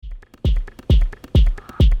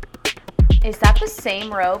Is that the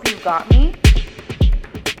same robe you got me?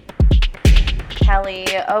 Kelly,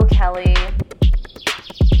 oh Kelly.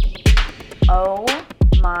 Oh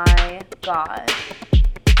my God.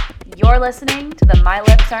 You're listening to the My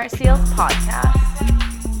Lips Aren't Sealed podcast.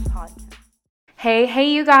 Hey,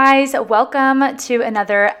 you guys. Welcome to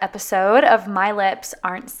another episode of My Lips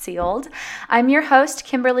Aren't Sealed. I'm your host,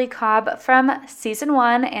 Kimberly Cobb from Season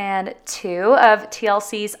 1 and 2 of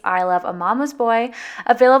TLC's I Love a Mama's Boy,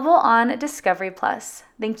 available on Discovery+.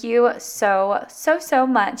 Thank you so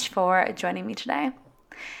much for joining me today.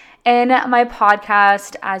 In my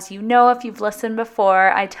podcast, as you know, if you've listened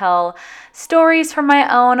before, I tell stories from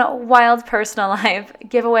my own wild personal life,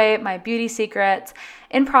 give away my beauty secrets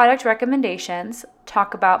and product recommendations,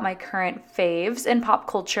 talk about my current faves in pop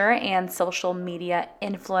culture and social media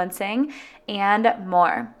influencing, and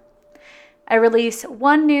more. I release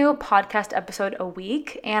one new podcast episode a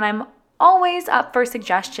week, and I'm always up for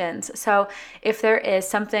suggestions. So if there is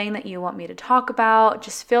something that you want me to talk about,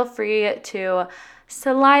 just feel free to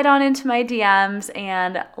slide on into my DMs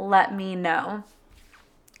and let me know.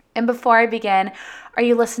 And before I begin, are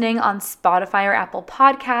you listening on Spotify or Apple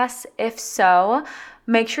Podcasts? If so,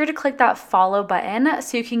 make sure to click that follow button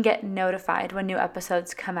so you can get notified when new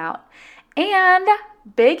episodes come out. And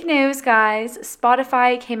big news, guys,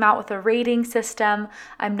 Spotify came out with a rating system.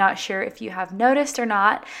 I'm not sure if you have noticed or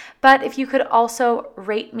not, but if you could also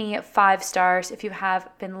rate me 5 stars if you have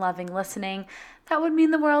been loving listening, that would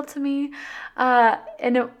mean the world to me. I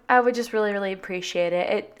would just really appreciate it.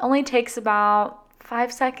 It only takes about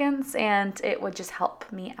 5 seconds and it would just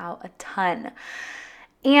help me out a ton.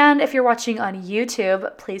 And if you're watching on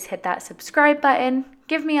YouTube, please hit that subscribe button.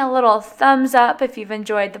 Give me a little thumbs up if you've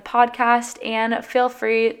enjoyed the podcast, and feel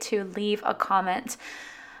free to leave a comment.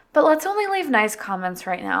 But let's only leave nice comments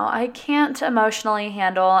right now. I can't emotionally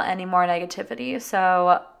handle any more negativity,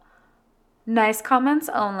 so nice comments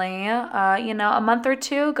only. A month or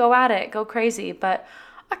two, go at it, go crazy. But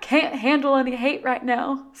I can't handle any hate right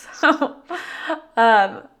now. So,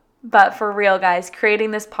 but for real, guys,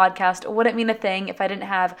 creating this podcast wouldn't mean a thing if I didn't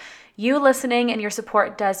have you listening, and your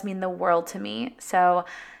support does mean the world to me. So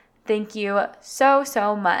thank you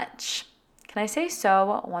so much. Can I say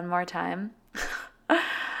so one more time?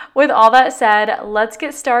 With all that said, let's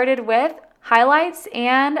get started with highlights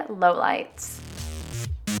and lowlights.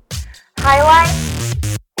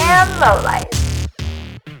 Highlights and lowlights.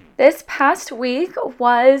 This past week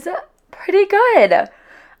was pretty good.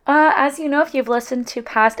 As you know, if you've listened to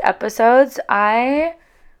past episodes, I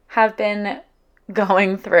have been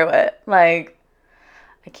going through it. Like,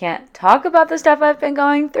 I can't talk about the stuff I've been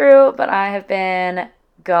going through, but I have been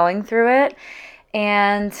going through it.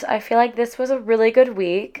 And I feel like this was a really good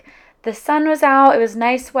week. The sun was out. It was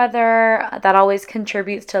nice weather. That always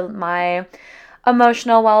contributes to my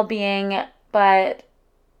emotional well-being. But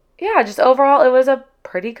yeah, just overall, it was a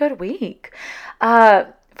pretty good week.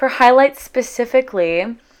 For highlights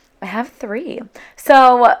specifically, I have 3.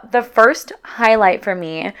 So the first highlight for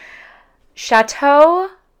me, Chateau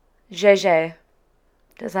Gégé.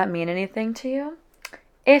 Does that mean anything to you?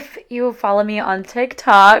 If you follow me on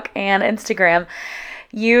TikTok and Instagram,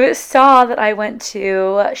 you saw that I went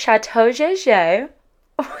to Chateau Gégé,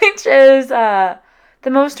 which is the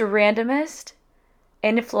most randomest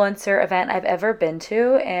influencer event I've ever been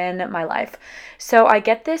to in my life. So I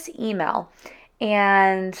get this email,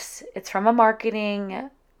 and it's from a marketing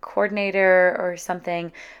coordinator or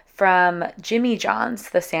something from Jimmy John's,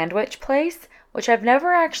 the sandwich place, which I've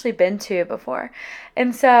never actually been to before.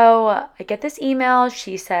 And so I get this email.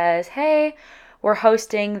 She says, hey, we're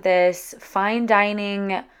hosting this fine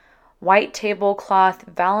dining white tablecloth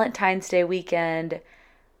Valentine's Day weekend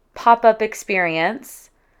pop-up experience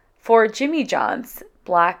for Jimmy John's.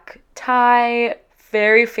 Black tie,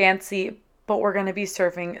 very fancy, but we're going to be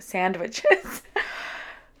serving sandwiches.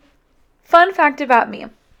 Fun fact about me.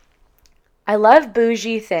 I love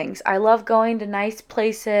bougie things. I love going to nice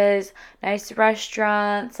places, nice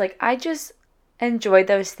restaurants. Like, I just enjoy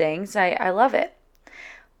those things. I love it.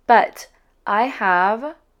 But I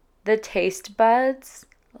have the taste buds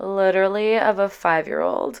literally of a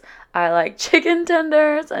 5-year-old. I like chicken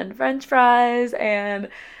tenders and french fries and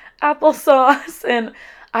applesauce, and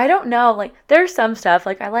I don't know, like, there's some stuff,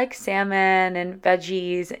 like, I like salmon and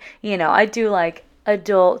veggies, I do like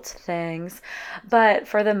adult things, but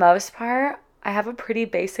for the most part, I have a pretty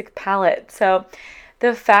basic palate. So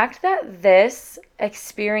the fact that this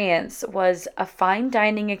experience was a fine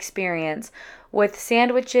dining experience with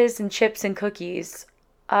sandwiches and chips and cookies,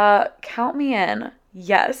 count me in.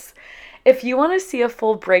 Yes. If you want to see a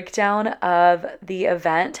full breakdown of the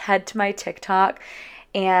event, head to my TikTok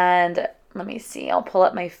and let me see, I'll pull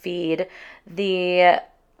up my feed. The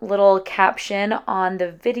little caption on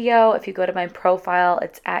the video, if you go to my profile,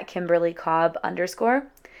 it's at Kimberly Cobb _.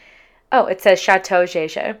 Oh, it says Chateau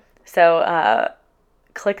Jeje. So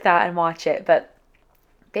click that and watch it. But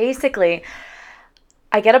basically,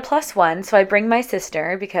 I get a +1. So I bring my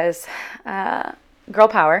sister because girl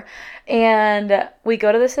power. And we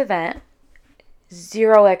go to this event.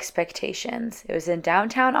 Zero expectations. It was in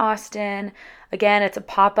downtown Austin. Again, it's a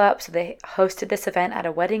pop-up. So they hosted this event at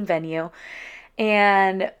a wedding venue.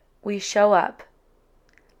 And we show up.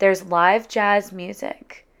 There's live jazz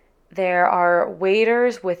music. There are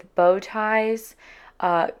waiters with bow ties,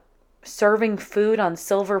 serving food on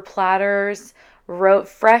silver platters,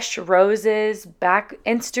 fresh roses,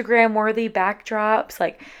 Instagram-worthy backdrops,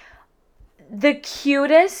 like the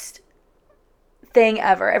cutest thing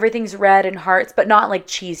ever. Everything's red and hearts, but not like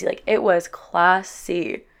cheesy. Like it was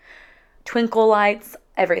classy. Twinkle lights,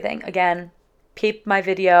 everything. Again, peep my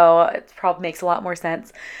video. It probably makes a lot more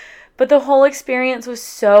sense. But the whole experience was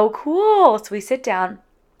so cool. So we sit down.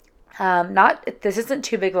 This isn't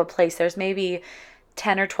too big of a place. There's maybe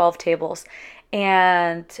 10 or 12 tables.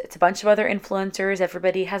 And it's a bunch of other influencers.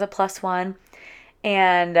 Everybody has a +1.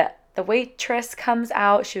 And the waitress comes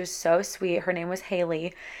out. She was so sweet. Her name was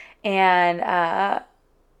Haley. And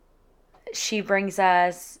she brings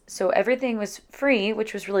us, so everything was free,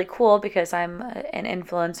 which was really cool because I'm an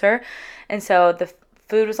influencer. And so the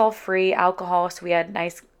food was all free, alcohol. So we had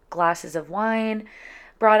nice glasses of wine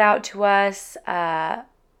brought out to us.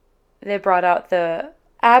 They brought out the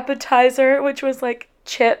appetizer, which was like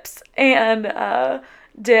chips and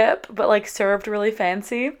dip, but like served really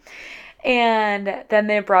fancy. And then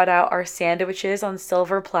they brought out our sandwiches on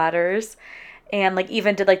silver platters and like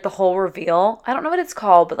even did like the whole reveal. I don't know what it's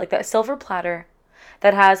called, but like that silver platter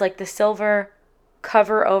that has like the silver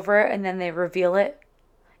cover over it and then they reveal it.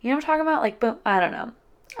 You know what I'm talking about? Like, boom, I don't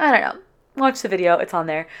know. Watch the video. It's on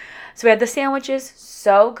there. So we had the sandwiches.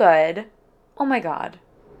 So good. Oh my God.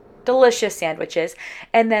 Delicious sandwiches.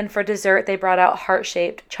 And then for dessert, they brought out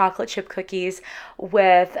heart-shaped chocolate chip cookies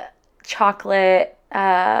with chocolate,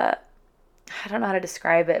 I don't know how to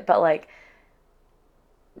describe it, but like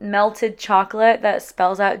melted chocolate that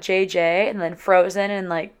spells out JJ and then frozen and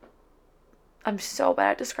like, I'm so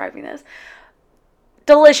bad at describing this.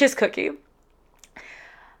 Delicious cookie.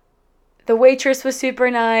 The waitress was super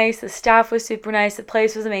nice. The staff was super nice. The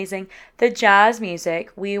place was amazing. The jazz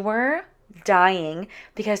music, we were dying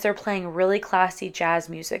because they're playing really classy jazz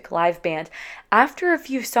music, live band. After a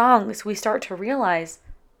few songs, we start to realize,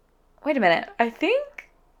 wait a minute, I think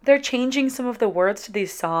they're changing some of the words to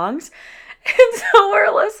these songs. And so we're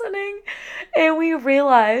listening and we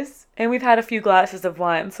realize, and we've had a few glasses of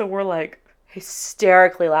wine, so we're like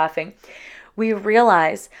hysterically laughing. We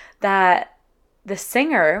realize that the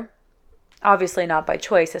singer, obviously not by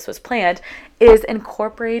choice, this was planned, is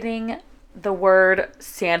incorporating the word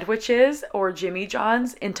sandwiches or Jimmy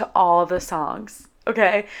John's into all the songs.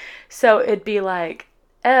 Okay? So it'd be like,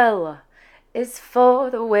 L is for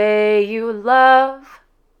the way you love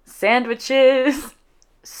sandwiches.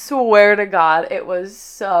 Swear to God, it was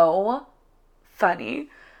so funny.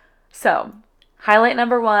 So, highlight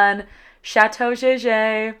number 1, Chateau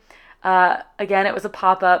Jeje. Again, it was a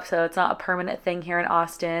pop-up, so it's not a permanent thing here in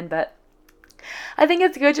Austin, but I think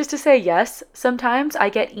it's good just to say yes. Sometimes I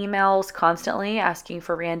get emails constantly asking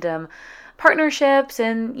for random partnerships,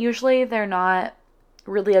 and usually they're not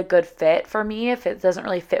really a good fit for me. If it doesn't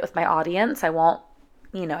really fit with my audience, I won't,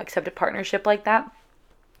 accept a partnership like that.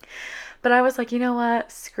 But I was like, you know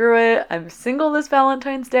what? Screw it. I'm single this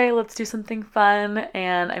Valentine's Day. Let's do something fun.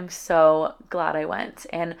 And I'm so glad I went.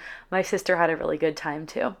 And my sister had a really good time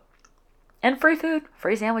too. And free food,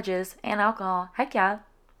 free sandwiches, and alcohol. Heck yeah.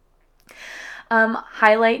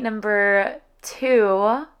 Highlight number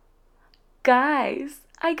 2. Guys,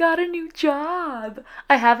 I got a new job.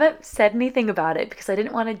 I haven't said anything about it because I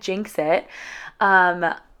didn't want to jinx it.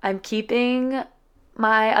 I'm keeping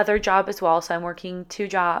my other job as well, so I'm working 2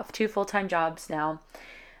 full-time jobs now,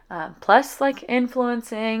 plus like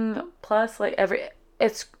influencing, plus like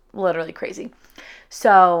it's literally crazy.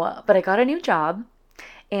 So, but I got a new job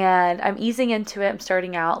and I'm easing into it. I'm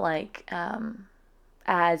starting out like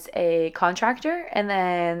as a contractor, and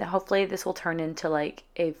then hopefully this will turn into like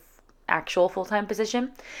a actual full-time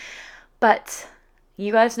position. But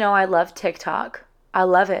you guys know I love TikTok. I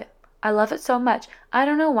love it. I love it so much. I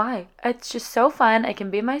don't know why. It's just so fun. I can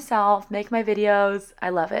be myself, make my videos. I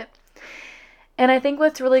love it. And I think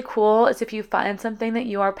what's really cool is if you find something that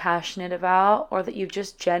you are passionate about or that you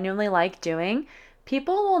just genuinely like doing,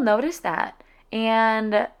 people will notice that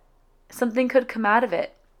and something could come out of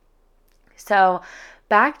it. So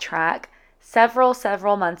backtrack.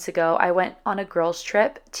 several months ago, I went on a girls'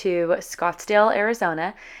 trip to Scottsdale,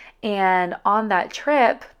 Arizona. And on that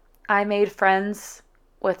trip, I made friends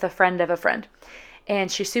with a friend of a friend.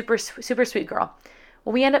 And she's super sweet girl.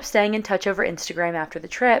 Well, we end up staying in touch over Instagram after the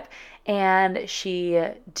trip. And she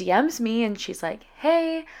DMs me and she's like,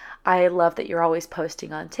 hey, I love that you're always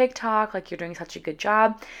posting on TikTok. Like, you're doing such a good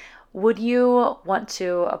job. Would you want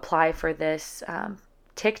to apply for this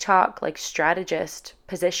TikTok like strategist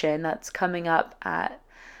position that's coming up at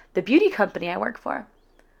the beauty company I work for?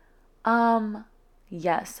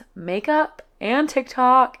 Yes, makeup and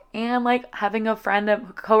TikTok and like having a friend, a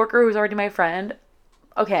coworker who's already my friend.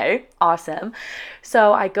 Okay, awesome.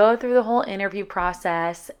 So I go through the whole interview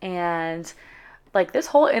process, and like this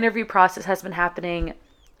whole interview process has been happening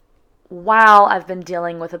while I've been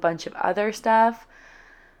dealing with a bunch of other stuff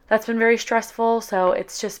that's been very stressful. So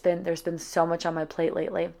it's just been, there's been so much on my plate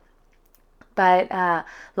lately. But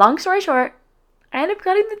long story short, I ended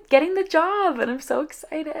up getting the job, and I'm so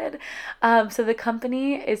excited. So the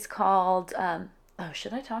company is called,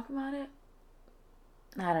 should I talk about it?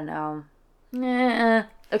 I don't know. Nah.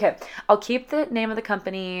 Okay, I'll keep the name of the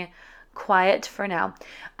company quiet for now,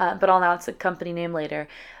 but I'll announce the company name later.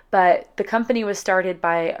 But the company was started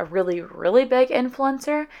by a really, really big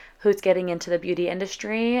influencer who's getting into the beauty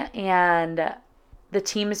industry, and the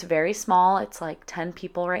team is very small. It's like 10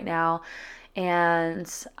 people right now,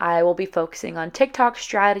 and I will be focusing on TikTok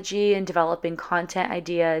strategy and developing content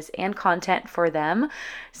ideas and content for them.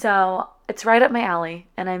 So it's right up my alley,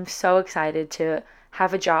 and I'm so excited to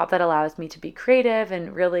have a job that allows me to be creative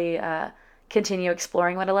and really continue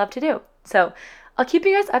exploring what I love to do. So I'll keep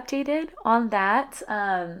you guys updated on that.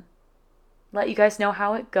 Let you guys know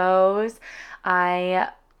how it goes. I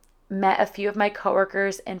met a few of my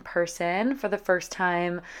coworkers in person for the first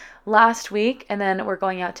time last week, and then we're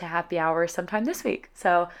going out to happy hour sometime this week.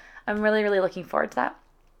 So I'm really, really looking forward to that.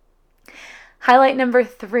 Highlight number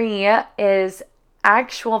 3 is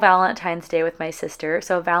actual Valentine's Day with my sister.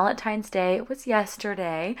 So Valentine's Day was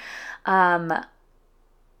yesterday.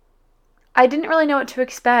 I didn't really know what to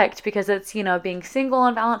expect because it's, being single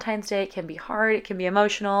on Valentine's Day, it can be hard, it can be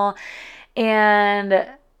emotional, and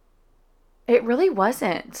it really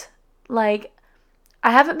wasn't. Like,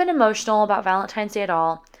 I haven't been emotional about Valentine's Day at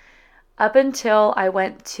all up until I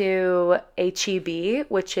went to H-E-B,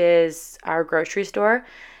 which is our grocery store.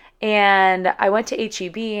 And I went to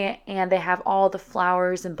H-E-B, and they have all the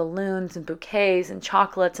flowers and balloons and bouquets and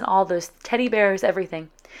chocolates and all those teddy bears, everything,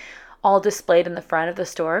 all displayed in the front of the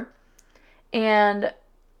store. And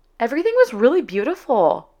everything was really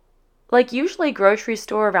beautiful. Like, usually grocery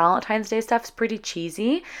store Valentine's Day stuff's pretty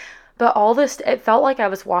cheesy, but all this, it felt like I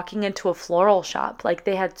was walking into a floral shop. Like,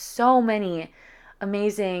 they had so many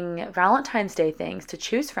amazing Valentine's Day things to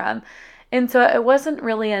choose from. And so it wasn't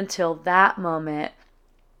really until that moment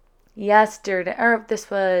yesterday, or this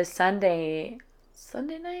was Sunday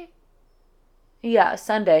night? Yeah,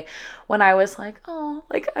 Sunday, when I was like, oh,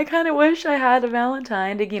 like I kind of wish I had a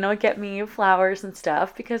Valentine to, get me flowers and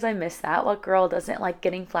stuff, because I miss that. What girl doesn't like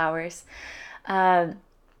getting flowers? So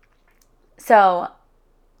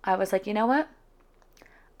I was like, you know what?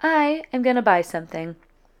 I am going to buy something.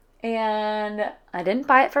 And I didn't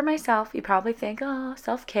buy it for myself. You probably think, oh,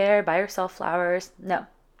 self-care, buy yourself flowers. No.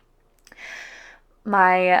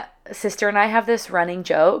 My sister and I have this running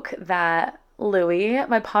joke that Louie,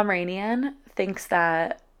 my Pomeranian, thinks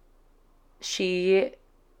that she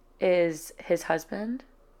is his husband.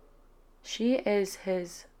 She is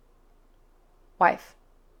his wife.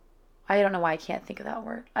 I don't know why I can't think of that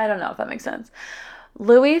word. I don't know if that makes sense.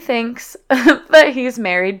 Louie thinks that he's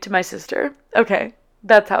married to my sister. Okay,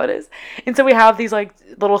 that's how it is. And so we have these like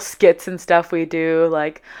little skits and stuff we do,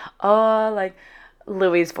 like, oh, like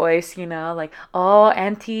Louie's voice, like, oh,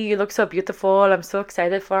 auntie, you look so beautiful. I'm so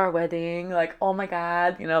excited for our wedding. Like, oh my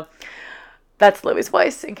God, that's Louie's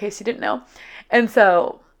voice, in case you didn't know. And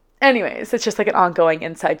so, anyways, it's just like an ongoing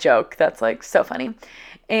inside joke that's like so funny.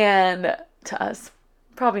 And to us,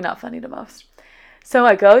 probably not funny to most. So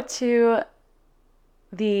I go to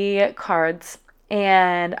the cards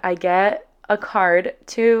and I get a card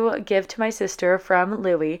to give to my sister from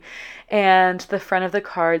Louie. And the front of the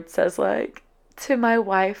card says like, to my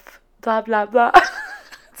wife, blah, blah, blah.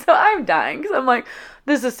 So I'm dying because I'm like,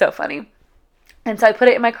 this is so funny. And so I put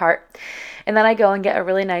it in my cart, and then I go and get a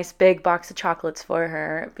really nice big box of chocolates for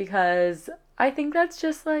her, because I think that's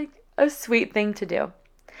just like a sweet thing to do.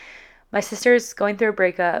 My sister's going through a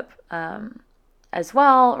breakup as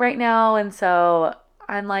well right now, and so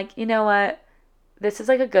I'm like, you know what? This is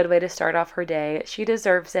like a good way to start off her day. She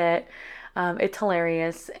deserves it. It's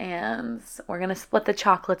hilarious, and we're going to split the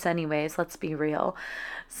chocolates anyways, let's be real.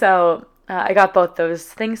 So I got both those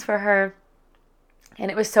things for her. And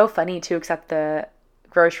it was so funny too, because at the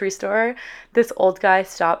grocery store, this old guy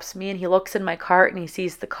stops me and he looks in my cart and he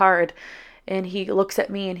sees the card and he looks at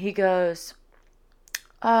me and he goes,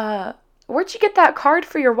 where'd you get that card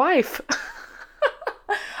for your wife?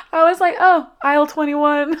 I was like, oh, aisle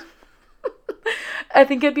 21. I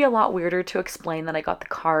think it'd be a lot weirder to explain that I got the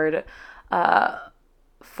card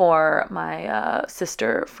for my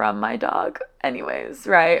sister from my dog. Anyways,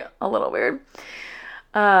 right? A little weird.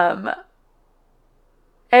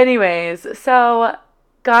 Anyways, so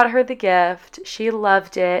got her the gift. She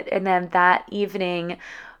loved it. And then that evening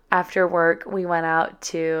after work, we went out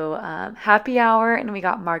to happy hour and we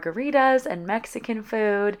got margaritas and Mexican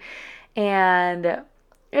food. And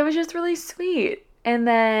it was just really sweet. And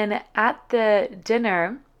then at the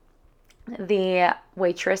dinner, the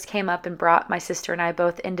waitress came up and brought my sister and I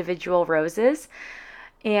both individual roses.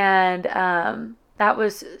 And that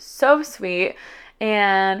was so sweet.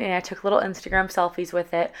 And I took little Instagram selfies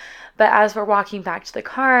with it. But as we're walking back to the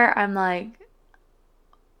car, I'm like,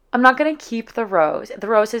 I'm not going to keep the rose. The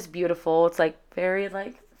rose is beautiful. It's like very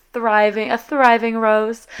like a thriving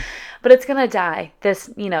rose. But it's going to die this,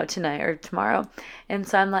 tonight or tomorrow. And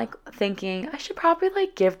so I'm like thinking I should probably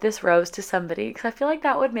like give this rose to somebody because I feel like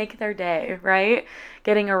that would make their day, right?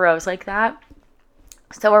 Getting a rose like that.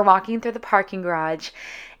 So we're walking through the parking garage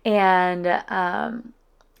and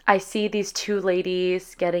I see these two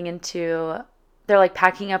ladies they're like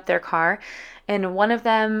packing up their car, and one of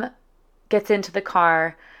them gets into the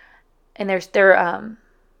car and they're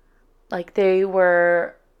like they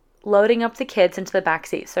were loading up the kids into the back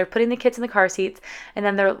seats. So they're putting the kids in the car seats, and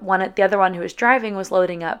then the other one who was driving was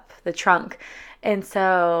loading up the trunk. And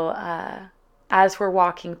so as we're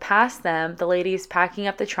walking past them, the lady's packing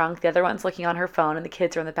up the trunk, the other one's looking on her phone, and the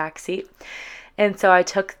kids are in the back seat. And so I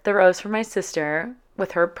took the rose from my sister,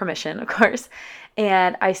 with her permission, of course,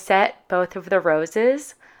 and I set both of the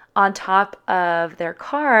roses on top of their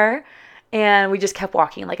car, and we just kept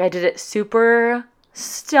walking. Like I did it super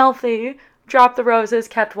stealthy, dropped the roses,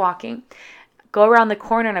 kept walking. Go around the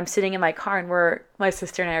corner, and I'm sitting in my car, and my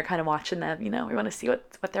sister and I are kind of watching them. We want to see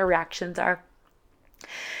what their reactions are.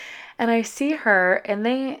 And I see her, and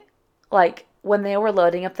they, like, when they were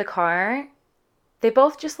loading up the car, they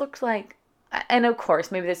both just looked like, and of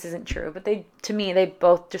course, maybe this isn't true, but to me, they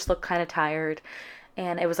both just looked kind of tired,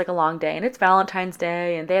 and it was like a long day, and it's Valentine's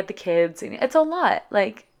Day, and they had the kids, and it's a lot,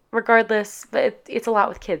 like, regardless, but it's a lot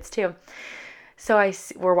with kids, too. So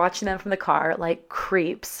we're watching them from the car, like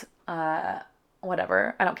creeps,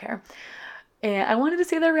 whatever, I don't care, and I wanted to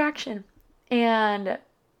see their reaction, and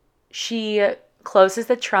she closes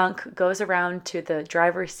the trunk, goes around to the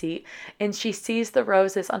driver's seat, and she sees the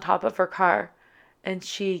roses on top of her car, and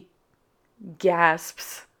she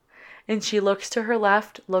gasps, and she looks to her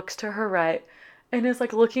left, looks to her right, and is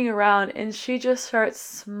like looking around, and she just starts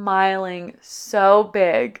smiling so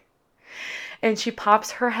big, and she pops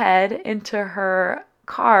her head into her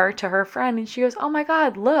car to her friend, and she goes, oh my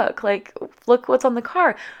God, look what's on the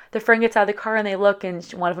car. The friend gets out of the car, and they look, and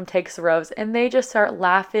one of them takes the rose, and they just start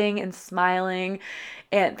laughing and smiling,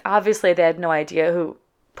 and obviously they had no idea who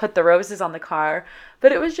put the roses on the car,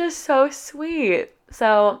 but it was just so sweet.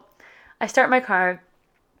 So I start my car,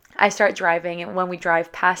 I start driving, and when we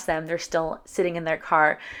drive past them, they're still sitting in their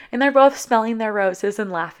car, and they're both smelling their roses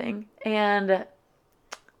and laughing. And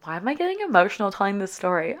why am I getting emotional telling this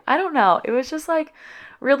story? I don't know. It was just like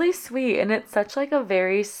really sweet, and it's such like a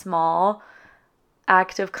very small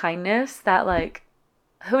act of kindness that, like,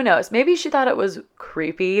 who knows? Maybe she thought it was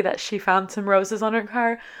creepy that she found some roses on her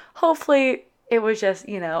car. Hopefully it was just,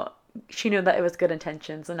 she knew that it was good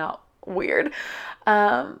intentions and not weird.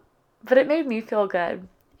 But it made me feel good.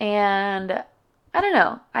 And I don't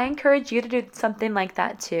know. I encourage you to do something like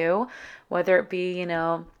that too. Whether it be,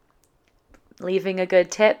 leaving a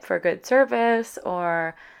good tip for good service,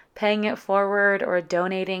 or paying it forward, or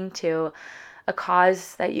donating to a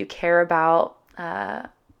cause that you care about.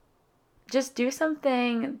 Just do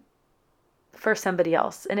something for somebody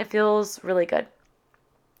else. And it feels really good.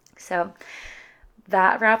 So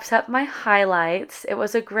that wraps up my highlights. It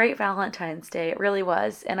was a great Valentine's Day. It really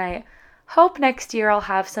was. And I hope next year I'll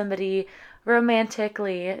have somebody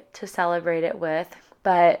romantically to celebrate it with.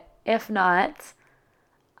 But if not,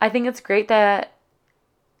 I think it's great that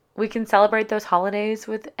we can celebrate those holidays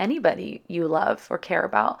with anybody you love or care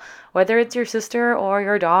about, whether it's your sister or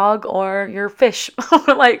your dog or your fish,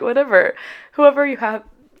 or like whatever, whoever you have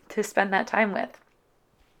to spend that time with.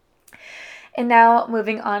 And now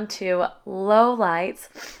moving on to lowlights.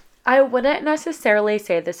 I wouldn't necessarily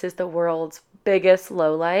say this is the world's biggest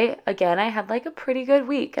lowlight. Again, I had like a pretty good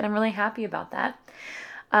week, and I'm really happy about that.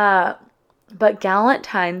 But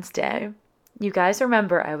Galentine's Day, you guys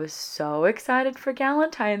remember I was so excited for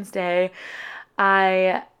Galentine's Day.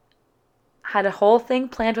 I had a whole thing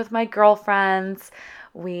planned with my girlfriends.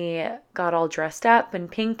 We got all dressed up in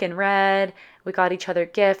pink and red. We got each other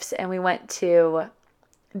gifts and we went to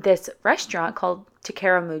this restaurant called Te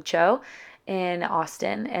Quiero Mucho in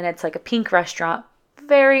Austin. And it's like a pink restaurant,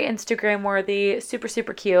 very Instagram worthy, super,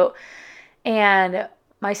 super cute. And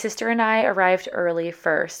my sister and I arrived early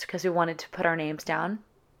first because we wanted to put our names down.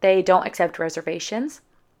 They don't accept reservations.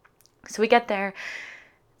 So we get there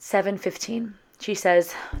 7:15. She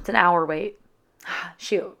says, it's an hour wait.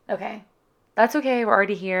 Shoot. Okay. That's okay. We're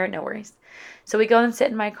already here. No worries. So we go and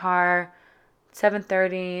sit in my car.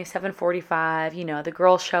 7:30, 7:45. The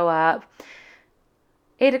girls show up.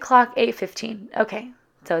 8 o'clock, 8:15. Okay.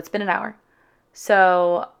 So it's been an hour.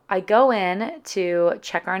 So I go in to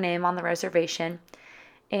check our name on the reservation.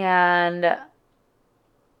 And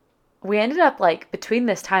we ended up between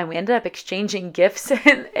this time, we ended up exchanging gifts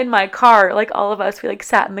in my car. All of us, we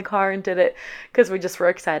sat in the car and did it because we just were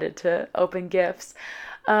excited to open gifts.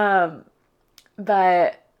 But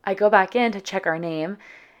I go back in to check our name.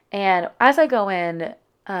 And as I go in,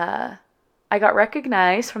 I got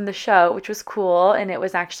recognized from the show, which was cool. And it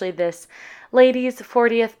was actually this lady's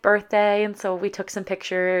 40th birthday. And so we took some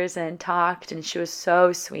pictures and talked, and she was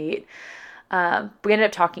so sweet. We ended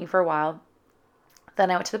up talking for a while. Then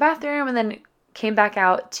I went to the bathroom and then came back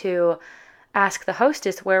out to ask the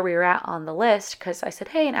hostess where we were at on the list, because I said,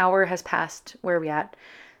 hey, an hour has passed. Where are we at?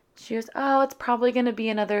 She goes, oh, it's probably going to be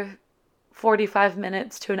another 45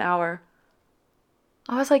 minutes to an hour.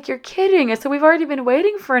 I was like, you're kidding. So we've already been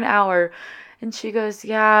waiting for an hour. And she goes,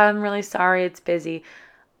 yeah, I'm really sorry. It's busy.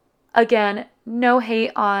 Again, no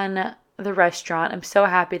hate on the restaurant. I'm so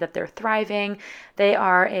happy that they're thriving. They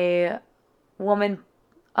are a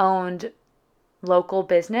woman-owned local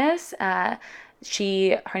business. Her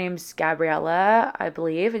name's Gabriella, I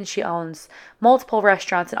believe, and she owns multiple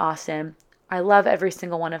restaurants in Austin. I love every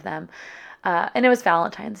single one of them. And it was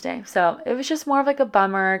Valentine's Day. So it was just more of a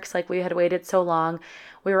bummer because we had waited so long.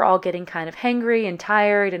 We were all getting kind of hangry and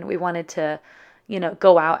tired, and we wanted to,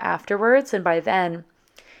 go out afterwards. And by then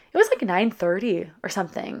it was 9:30 or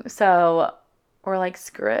something. So we're like,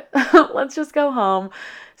 screw it. Let's just go home.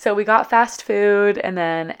 So we got fast food and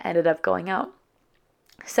then ended up going out.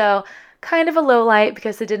 So kind of a low light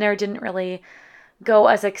because the dinner didn't really go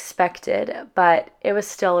as expected, but it was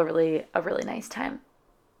still a really nice time.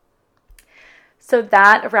 So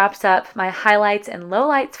that wraps up my highlights and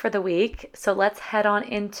lowlights for the week. So let's head on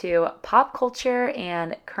into pop culture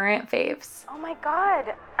and current faves. Oh my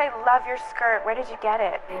God, I love your skirt. Where did you get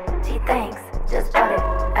it? Gee, thanks. Just bought it.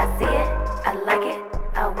 I see it. I like it.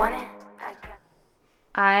 I want it.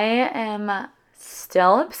 I am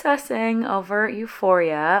still obsessing over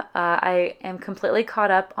Euphoria. I am completely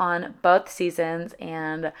caught up on both seasons,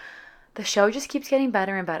 and the show just keeps getting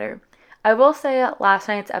better and better. I will say last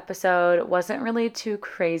night's episode wasn't really too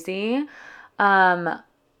crazy, but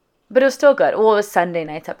it was still good. Well, it was Sunday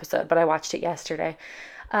night's episode, but I watched it yesterday.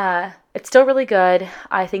 It's still really good.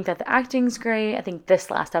 I think that the acting's great. I think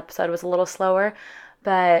this last episode was a little slower,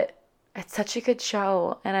 but it's such a good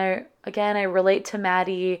show. And I relate to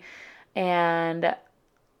Maddie, and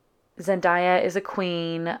Zendaya is a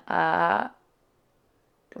queen.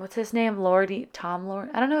 What's his name? Tom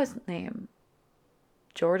Lordy? I don't know his name.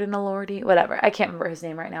 Jordan Elordi? Whatever. I can't remember his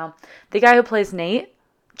name right now. The guy who plays Nate?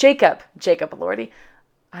 Jacob Elordi.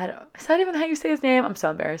 Is that even how you say his name? I'm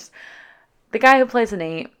so embarrassed. The guy who plays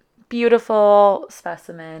Nate. Beautiful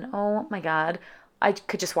specimen. Oh my God. I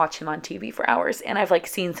could just watch him on TV for hours. And I've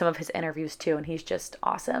seen some of his interviews too, and he's just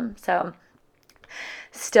awesome. So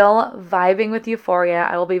still vibing with Euphoria.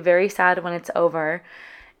 I will be very sad when it's over.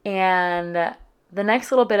 And the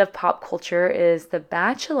next little bit of pop culture is The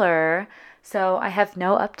Bachelor. So I have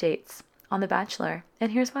no updates on The Bachelor,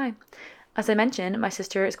 and here's why. As I mentioned, my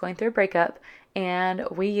sister is going through a breakup, and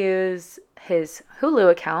we use his Hulu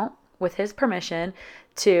account with his permission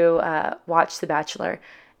to watch The Bachelor.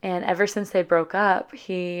 And ever since they broke up,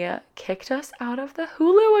 he kicked us out of the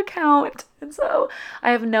Hulu account. And so I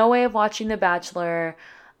have no way of watching The Bachelor.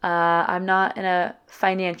 I'm not in a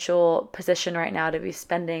financial position right now to be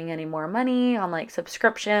spending any more money on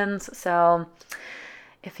subscriptions. So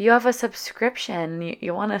if you have a subscription,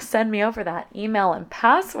 you want to send me over that email and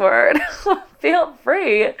password, feel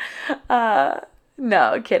free.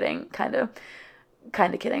 No, kidding. Kind of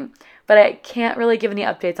kidding. But I can't really give any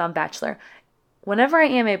updates on Bachelor. Whenever I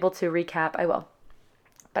am able to recap, I will.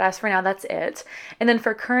 But as for now, that's it. And then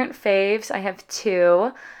for current faves, I have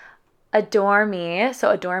two. Adore Me.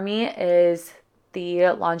 So Adore Me is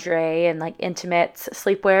the lingerie and like intimates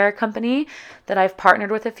sleepwear company that I've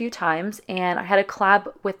partnered with a few times, and I had a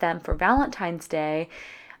collab with them for Valentine's Day.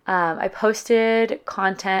 I posted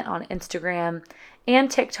content on Instagram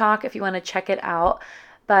and TikTok if you want to check it out,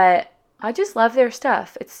 but I just love their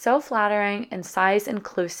stuff. It's so flattering and size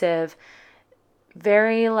inclusive,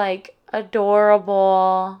 very like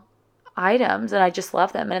adorable items, and I just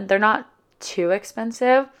love them, and they're not too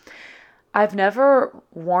expensive. I've never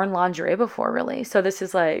worn lingerie before, really, so this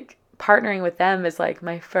is like partnering with them is like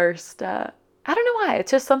my first I don't know why,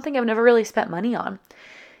 it's just something I've never really spent money on,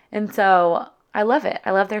 and so I love it.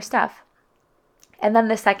 I love their stuff. And then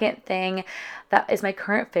the second thing that is my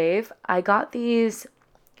current fave, I got these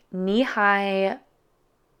knee-high,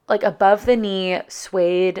 like above the knee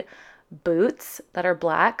suede boots that are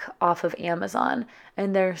black off of Amazon,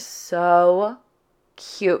 and they're so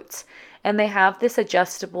cute. And they have this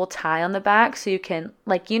adjustable tie on the back, so you can,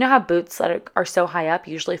 like, you know how boots that are so high up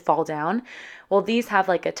usually fall down? Well, these have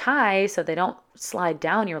like a tie so they don't slide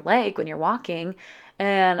down your leg when you're walking.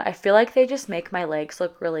 And I feel like they just make my legs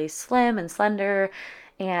look really slim and slender,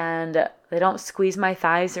 and they don't squeeze my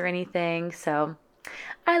thighs or anything. So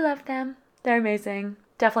I love them. They're amazing.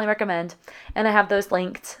 Definitely recommend. And I have those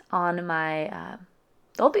linked on my,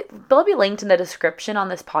 they'll be linked in the description on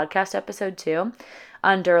this podcast episode too,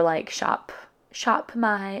 under like shop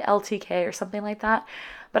my LTK or something like that.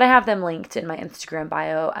 But I have them linked in my Instagram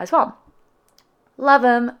bio as well. Love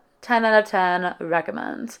them. 10 out of 10.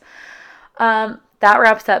 Recommend. That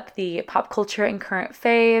wraps up the pop culture and current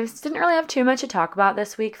faves. Didn't really have too much to talk about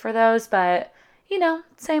this week for those, but you know,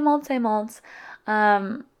 same old, same old.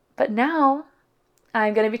 But now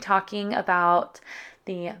I'm going to be talking about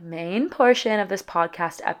the main portion of this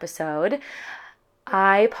podcast episode.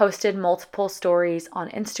 I posted multiple stories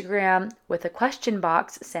on Instagram with a question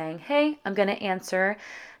box saying, hey, I'm going to answer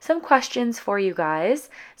some questions for you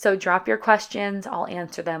guys. So drop your questions. I'll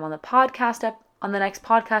answer them on the podcast on the next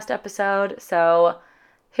podcast episode. So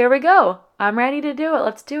here we go. I'm ready to do it.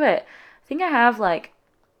 Let's do it. I think I have like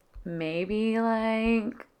maybe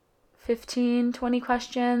like 15, 20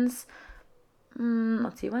 questions.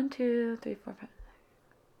 Let's see. 1, 2, 3, 4, 5.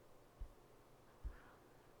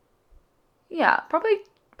 Yeah, probably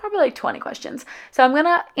like 20 questions. So I'm going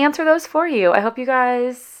to answer those for you. I hope you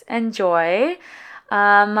guys enjoy.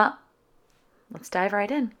 Let's dive right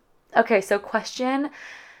in. Okay, so question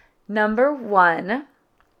number 1,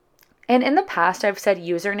 and in the past I've said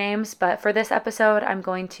usernames, but for this episode I'm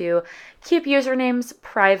going to keep usernames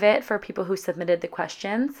private for people who submitted the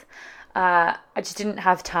questions. I just didn't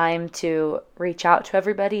have time to reach out to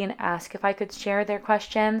everybody and ask if I could share their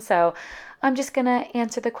question, so I'm just going to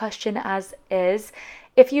answer the question as is.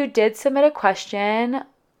 If you did submit a question,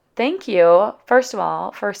 thank you, first of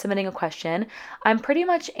all, for submitting a question. I'm pretty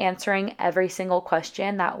much answering every single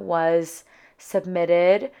question that was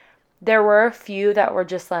submitted. There were a few that were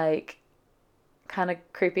just like kind of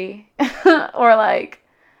creepy or like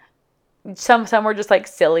some were just like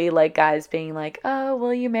silly, like guys being like, oh,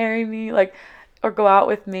 will you marry me? Like, or go out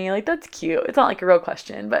with me? Like, that's cute. It's not like a real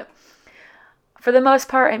question, but for the most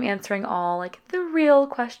part, I'm answering all like the real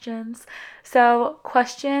questions. So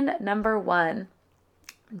question number 1,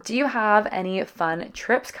 do you have any fun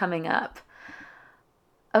trips coming up?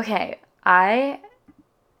 Okay, I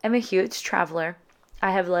am a huge traveler. I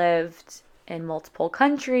have lived in multiple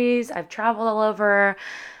countries. I've traveled all over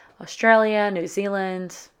Australia, New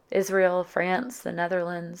Zealand, Israel, France, the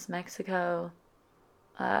Netherlands, Mexico.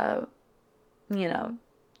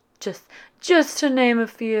 Just to name a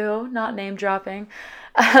few, not name dropping.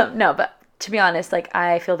 No, but to be honest, like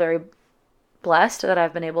I feel very blessed that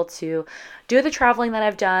I've been able to do the traveling that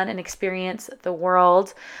I've done and experience the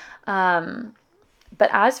world. But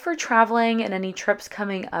as for traveling and any trips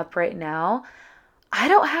coming up right now, I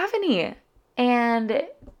don't have any. And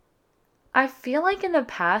I feel like in the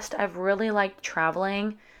past, I've really liked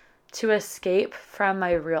traveling to escape from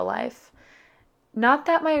my real life. Not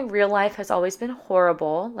that my real life has always been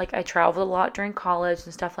horrible. Like I traveled a lot during college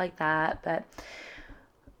and stuff like that, but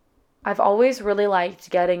I've always really liked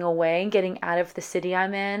getting away and getting out of the city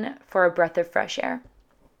I'm in for a breath of fresh air.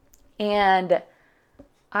 And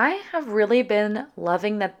I have really been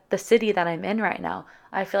loving the city that I'm in right now.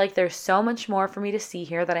 I feel like there's so much more for me to see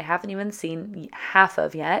here that I haven't even seen half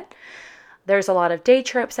of yet. There's a lot of day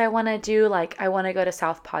trips I want to do. Like I want to go to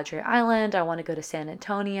South Padre Island. I want to go to San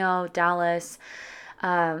Antonio, Dallas,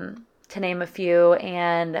 to name a few.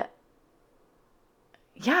 And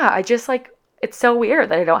yeah, I just like, it's so weird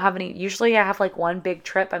that I don't have any. Usually I have like one big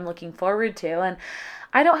trip I'm looking forward to, and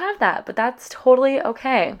I don't have that, but that's totally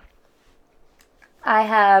okay. I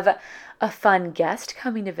have a fun guest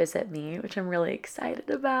coming to visit me, which I'm really excited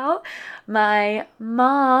about. My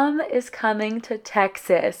mom is coming to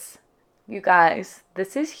Texas. You guys,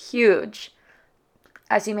 this is huge.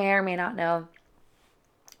 As you may or may not know,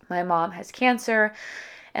 my mom has cancer,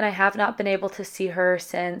 and I have not been able to see her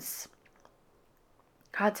since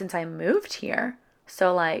I moved here.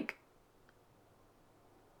 So like,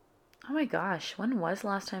 oh my gosh, when was the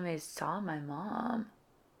last time I saw my mom?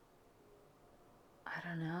 I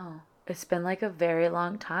don't know. It's been like a very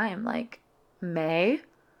long time, like May.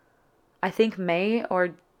 I think May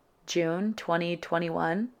or June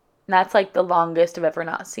 2021. And that's like the longest I've ever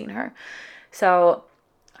not seen her. So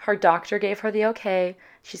her doctor gave her the okay.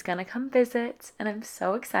 She's going to come visit, and I'm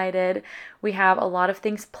so excited. We have a lot of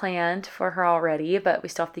things planned for her already, but we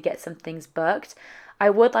still have to get some things booked. I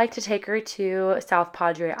would like to take her to South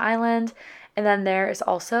Padre Island, and then there is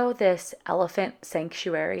also this elephant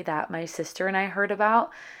sanctuary that my sister and I heard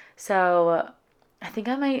about. So I think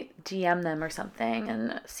I might DM them or something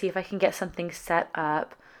and see if I can get something set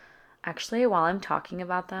up. Actually, while I'm talking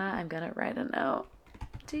about that, I'm going to write a note.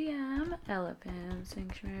 DM elephant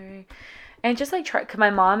sanctuary. And just like try, cause my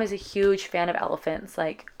mom is a huge fan of elephants.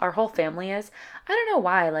 Like our whole family is. I don't know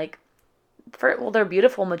why. Like, they're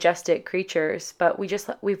beautiful, majestic creatures, but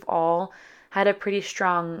we've all had a pretty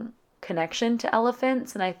strong connection to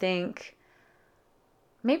elephants, and I think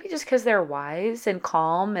maybe just because they're wise and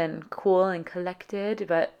calm and cool and collected,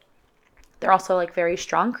 but they're also like very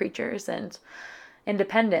strong creatures and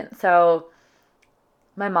independent. So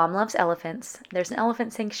my mom loves elephants. There's an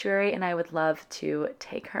elephant sanctuary, and I would love to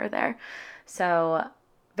take her there. So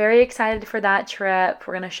very excited for that trip.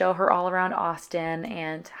 We're going to show her all around Austin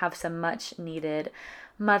and have some much needed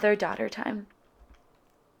mother-daughter time.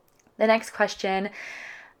 The next question,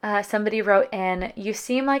 somebody wrote in, you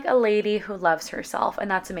seem like a lady who loves herself, and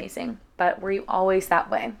that's amazing, but were you always that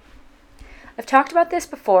way? I've talked about this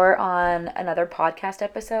before on another podcast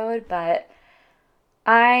episode, but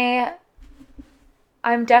I'm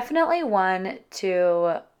definitely one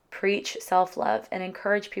to preach self-love and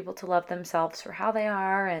encourage people to love themselves for how they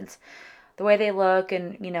are and the way they look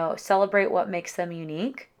and, celebrate what makes them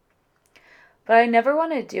unique. But I never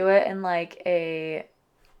want to do it in like a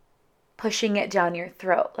pushing it down your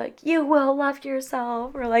throat. Like, you will love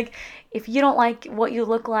yourself, or like, if you don't like what you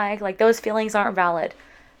look like those feelings aren't valid.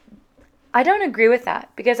 I don't agree with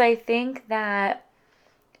that, because I think that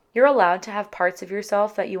you're allowed to have parts of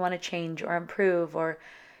yourself that you want to change or improve or,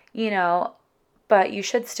 but you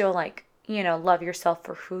should still love yourself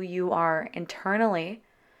for who you are internally.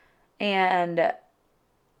 And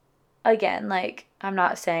again, like, I'm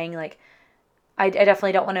not saying I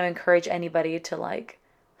definitely don't want to encourage anybody to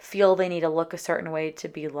feel they need to look a certain way to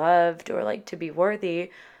be loved or to be worthy.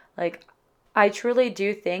 I truly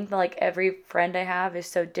do think that every friend I have is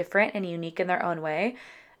so different and unique in their own way.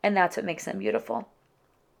 And that's what makes them beautiful.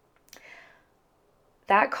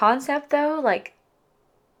 That concept though,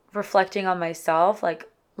 reflecting on myself,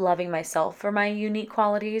 loving myself for my unique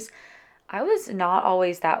qualities, I was not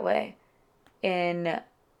always that way. In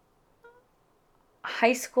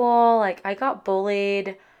high school, I got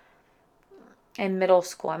bullied. In middle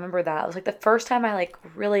school, I remember that. It was the first time I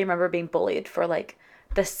really remember being bullied for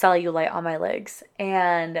the cellulite on my legs.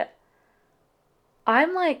 And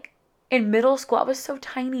I'm in middle school, I was so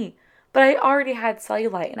tiny, but I already had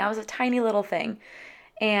cellulite and I was a tiny little thing.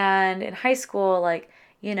 And in high school,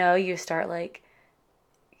 you start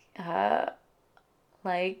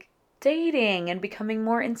dating and becoming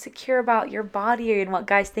more insecure about your body and what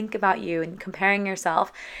guys think about you and comparing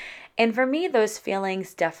yourself. And for me, those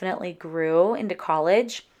feelings definitely grew into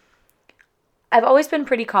college. I've always been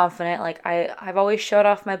pretty confident. I've always showed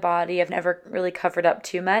off my body. I've never really covered up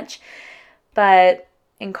too much. But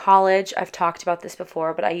in college, I've talked about this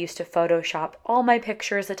before, but I used to Photoshop all my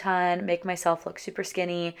pictures a ton, make myself look super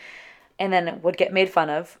skinny, and then would get made fun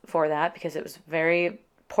of for that because it was very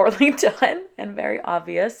poorly done and very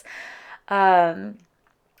obvious. And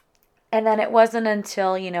then it wasn't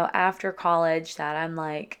until, after college that I'm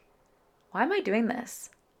like, why am I doing this?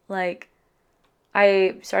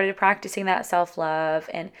 I started practicing that self-love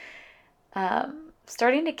and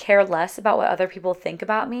starting to care less about what other people think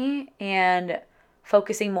about me and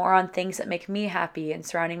focusing more on things that make me happy and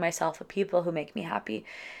surrounding myself with people who make me happy.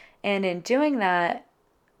 And in doing that,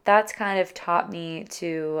 that's kind of taught me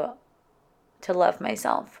to love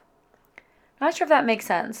myself. Not sure if that makes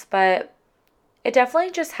sense, but it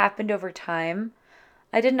definitely just happened over time.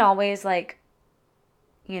 I didn't always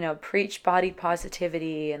preach body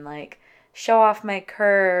positivity and show off my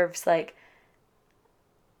curves.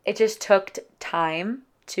 It just took time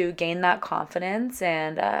to gain that confidence.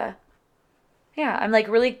 And yeah, I'm like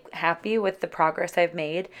really happy with the progress I've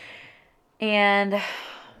made. And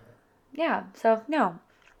yeah, so no,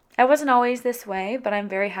 I wasn't always this way, but I'm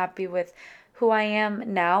very happy with who I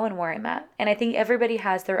am now and where I'm at. And I think everybody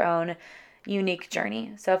has their own unique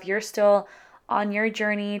journey. So if you're still on your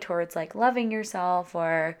journey towards like loving yourself,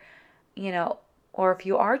 or, you know, or if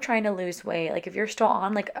you are trying to lose weight, like if you're still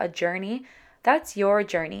on like a journey, that's your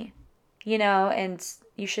journey, and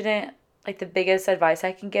you shouldn't, like, the biggest advice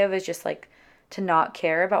I can give is just like to not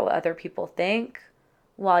care about what other people think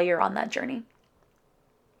while you're on that journey.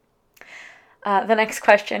 The next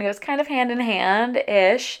question goes kind of hand in hand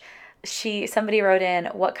ish. Somebody wrote in,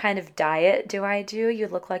 what kind of diet do I do? You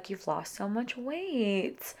look like you've lost so much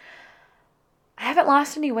weight. I haven't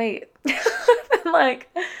lost any weight.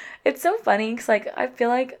 Like, it's so funny because like I feel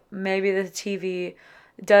like maybe the TV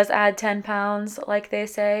does add 10 pounds, like they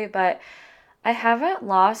say, but I haven't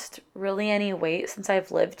lost really any weight since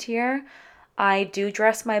I've lived here. I do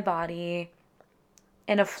dress my body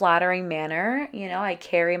in a flattering manner. I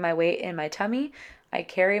carry my weight in my tummy, I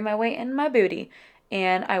carry my weight in my booty,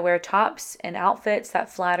 and I wear tops and outfits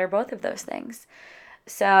that flatter both of those things.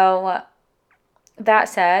 So, that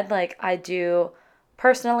said, like,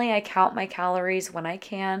 personally, I count my calories when I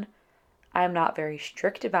can. I'm not very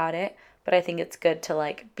strict about it, but I think it's good to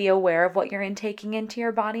like be aware of what you're intaking into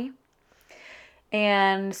your body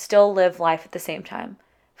and still live life at the same time.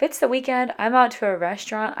 If it's the weekend, I'm out to a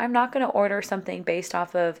restaurant, I'm not going to order something based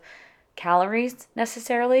off of calories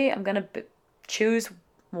necessarily. I'm going to choose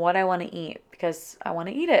what I want to eat because I want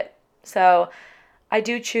to eat it. So I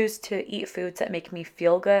do choose to eat foods that make me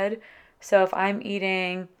feel good. So if I'm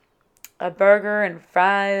eating a burger and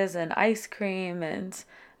fries and ice cream and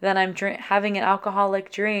then I'm having an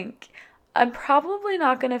alcoholic drink, I'm probably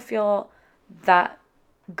not going to feel that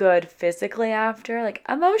good physically after. Like,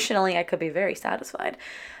 emotionally, I could be very satisfied,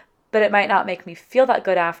 but it might not make me feel that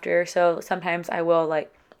good after. So sometimes I will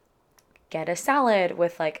like get a salad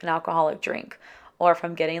with like an alcoholic drink, or if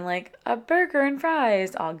I'm getting like a burger and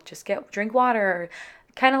fries, I'll just drink water,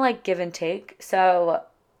 kind of like give and take. So,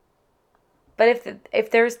 but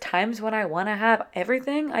if there's times when I want to have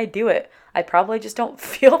everything, I do it. I probably just don't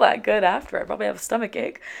feel that good after. I probably have a stomach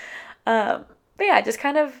ache. But yeah, just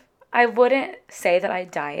kind of, I wouldn't say that I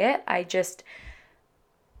diet. I just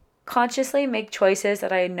consciously make choices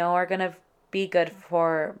that I know are going to be good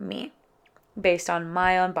for me based on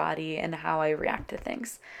my own body and how I react to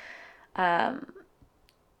things.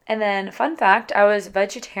 And then, fun fact, I was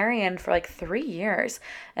vegetarian for like 3 years.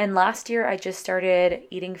 And last year I just started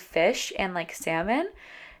eating fish and like salmon.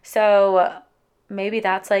 So maybe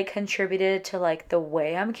that's like contributed to like the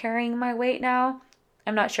way I'm carrying my weight now.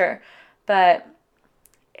 I'm not sure, but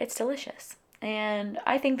it's delicious. And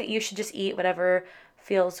I think that you should just eat whatever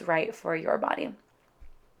feels right for your body.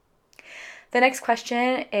 The next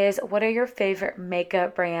question is, what are your favorite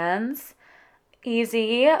makeup brands?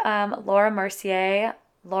 Easy. Laura Mercier,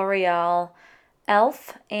 L'Oreal,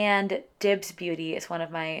 Elf, and Dibs Beauty is one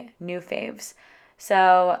of my new faves.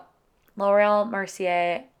 So Laura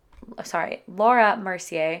Mercier,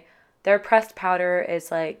 their pressed powder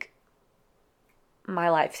is like my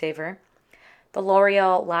lifesaver. The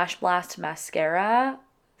L'Oreal Lash Blast Mascara,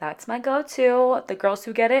 that's my go-to. The girls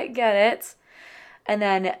who get it, get it. And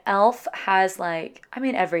then Elf has like,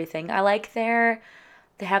 everything.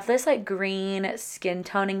 They have this like green skin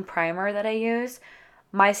toning primer that I use.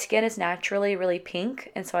 My skin is naturally really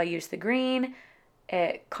pink, and so I use the green.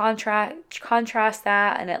 It contrasts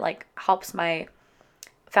that, and it like helps my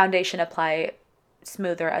foundation apply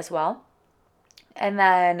smoother as well. And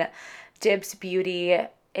then Dibs Beauty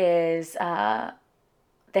is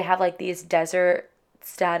they have like these Desert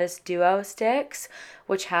Status Duo sticks,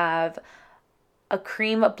 which have a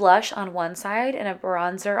cream blush on one side and a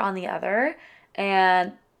bronzer on the other,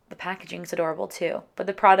 and the packaging's adorable too. But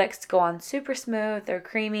the products go on super smooth, they're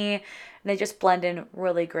creamy, and they just blend in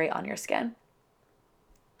really great on your skin.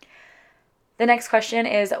 The next question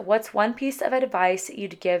is, what's one piece of advice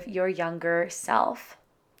you'd give your younger self?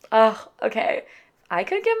 Oh, okay. I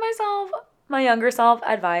could give my younger self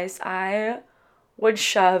advice, I would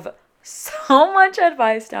shove so much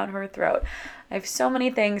advice down her throat. I have so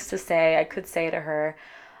many things to say I could say to her.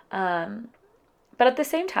 But at the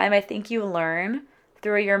same time, I think you learn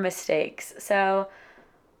through your mistakes. So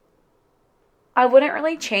I wouldn't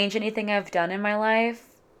really change anything I've done in my life,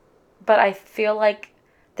 but I feel like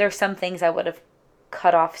there's some things I would have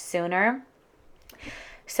cut off sooner.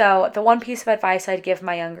 So the one piece of advice I'd give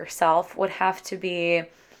my younger self would have to be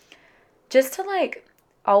just to like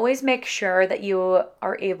always make sure that you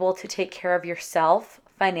are able to take care of yourself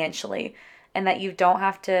financially, and that you don't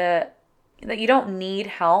have to, that you don't need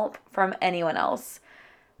help from anyone else,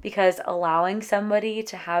 because allowing somebody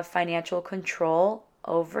to have financial control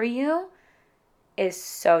over you is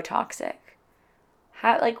so toxic.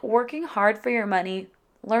 Like working hard for your money,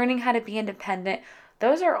 learning how to be independent,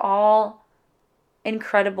 those are all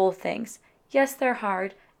incredible things. Yes, they're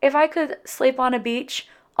hard. If I could sleep on a beach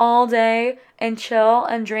all day and chill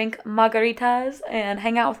and drink margaritas and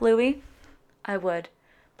hang out with Louie, I would.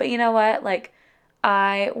 But you know what? Like,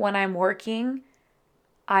 when I'm working,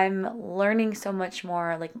 I'm learning so much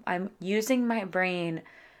more. Like, I'm using my brain.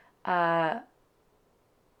 I'm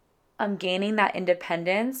gaining that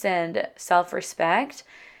independence and self-respect,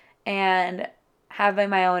 and having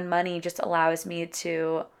my own money just allows me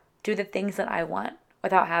to do the things that I want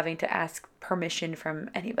without having to ask permission from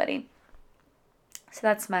anybody. So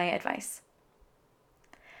that's my advice.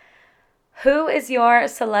 Who is your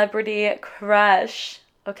celebrity crush?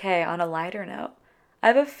 Okay, on a lighter note, I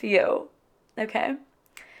have a few. Okay.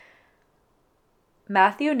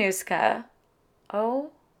 Matthew Nuska.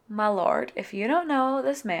 Oh my lord. If you don't know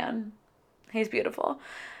this man, he's beautiful.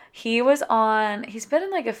 He's been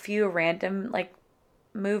in like a few random like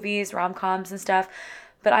movies, rom-coms and stuff,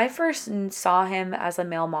 but I first saw him as a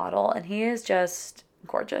male model, and he is just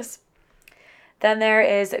gorgeous. Then there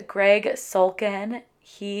is Greg Sulkin.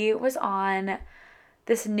 He was on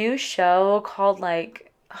this new show called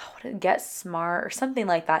Get Smart or something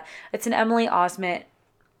like that. It's an Emily Osment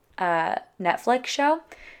Netflix show.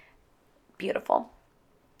 Beautiful.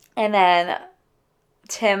 And then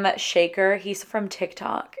Tim Shaker, he's from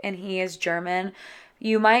TikTok and he is German.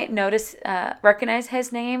 You might recognize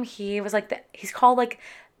his name. He's called like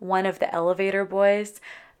one of the elevator boys,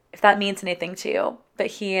 if that means anything to you. But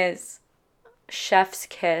he is chef's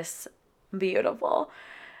kiss beautiful.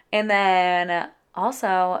 And then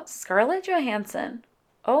also Scarlett Johansson.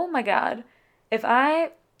 Oh my God.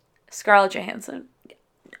 Scarlett Johansson.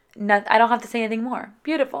 I don't have to say anything more.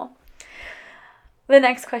 Beautiful. The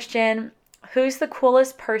next question. Who's the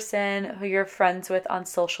coolest person who you're friends with on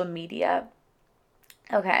social media?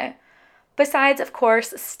 Okay. Besides, of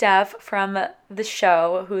course, Steph from the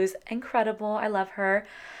show, who's incredible. I love her.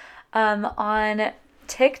 On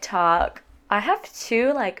TikTok, I have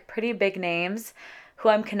two like pretty big names who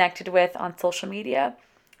I'm connected with on social media.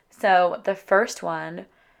 So the first one,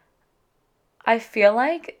 I feel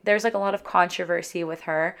like there's like a lot of controversy with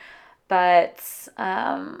her, but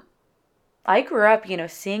I grew up,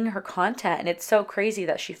 seeing her content, and it's so crazy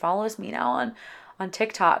that she follows me now on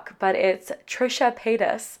TikTok. But it's Trisha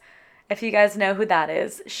Paytas. If you guys know who that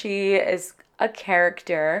is, she is a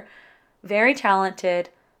character, very talented,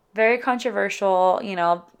 very controversial.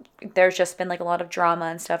 There's just been like a lot of drama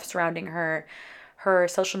and stuff surrounding her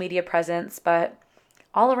social media presence, but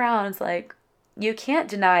all around, it's like, you can't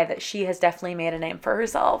deny that she has definitely made a name for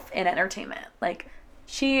herself in entertainment. Like,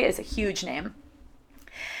 she is a huge name.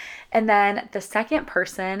 And then the second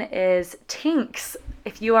person is Tinx.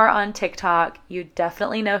 If you are on TikTok, you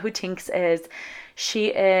definitely know who Tinx is. She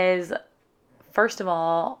is, first of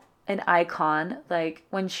all, an icon. Like,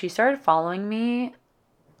 when she started following me,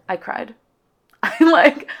 I cried.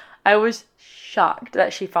 I was shocked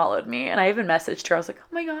that she followed me. And I even messaged her. I was like,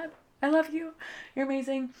 oh my God, I love you. You're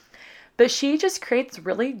amazing. But she just creates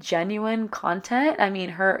really genuine content. I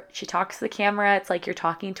mean, she talks to the camera. It's like you're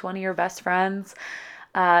talking to one of your best friends.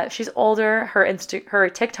 She's older. Her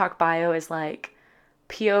TikTok bio is like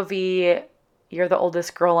POV, you're the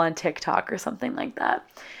oldest girl on TikTok or something like that.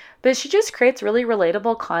 But she just creates really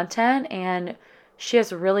relatable content, and she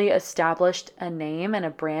has really established a name and a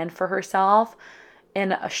brand for herself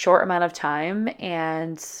in a short amount of time.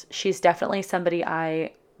 And she's definitely somebody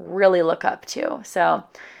I really look up to. So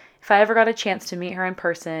if I ever got a chance to meet her in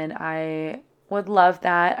person, I would love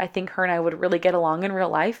that. I think her and I would really get along in real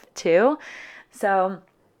life too. So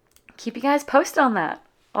keep you guys posted on that.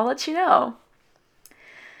 I'll let you know.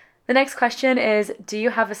 The next question is, do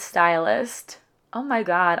you have a stylist? Oh my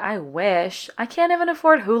God, I wish. I can't even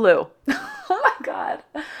afford Hulu. Oh my God.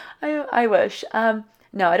 I wish.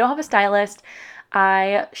 No, I don't have a stylist.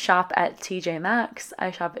 I shop at TJ Maxx,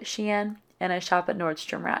 I shop at Shein, and I shop at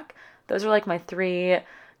Nordstrom Rack. Those are like my three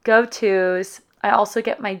go-tos. I also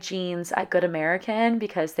get my jeans at Good American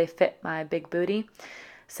because they fit my big booty.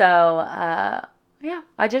 So, yeah,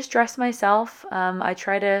 I just dress myself. I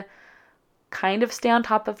try to kind of stay on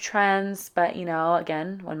top of trends, but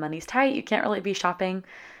again, when money's tight, you can't really be shopping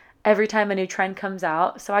every time a new trend comes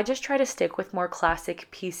out. So I just try to stick with more classic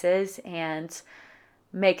pieces and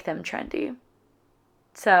make them trendy.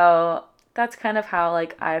 So that's kind of how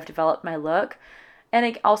I've developed my look.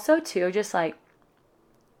 And also too, just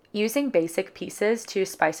using basic pieces to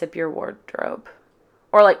spice up your wardrobe.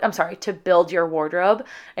 or like, I'm sorry, to build your wardrobe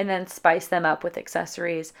and then spice them up with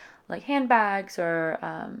accessories like handbags or,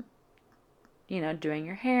 doing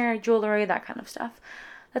your hair, jewelry, that kind of stuff.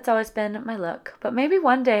 That's always been my look. But maybe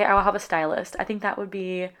one day I will have a stylist. I think that would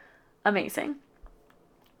be amazing.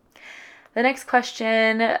 The next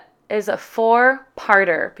question is a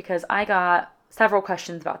 4-parter because I got several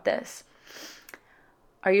questions about this.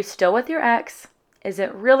 Are you still with your ex? Is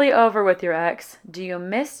it really over with your ex? Do you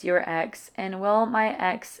miss your ex? And will my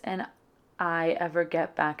ex and I ever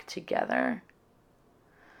get back together?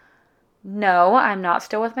 No, I'm not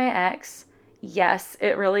still with my ex. Yes,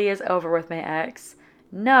 it really is over with my ex.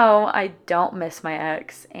 No, I don't miss my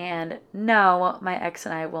ex. And no, my ex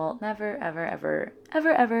and I will never, ever, ever,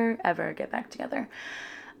 ever, ever, ever get back together.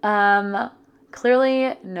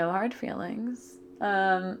 Clearly no hard feelings.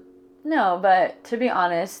 No, but to be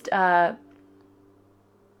honest,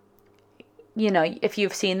 if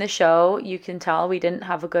you've seen the show, you can tell we didn't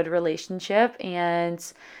have a good relationship,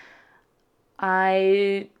 and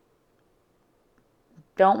I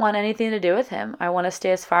don't want anything to do with him. I want to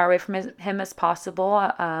stay as far away from him as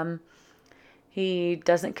possible. He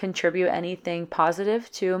doesn't contribute anything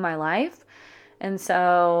positive to my life. And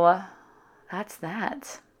so that's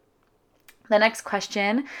that. The next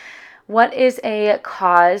question, what is a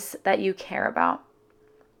cause that you care about?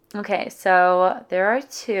 Okay, so there are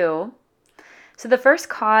 2. So the first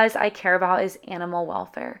cause I care about is animal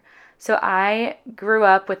welfare. So I grew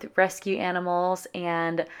up with rescue animals,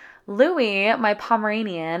 and Louie, my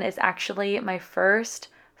Pomeranian, is actually my first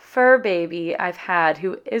fur baby I've had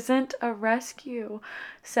who isn't a rescue.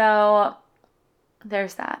 So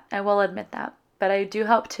there's that. I will admit that. But I do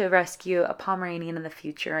hope to rescue a Pomeranian in the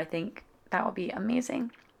future. I think that would be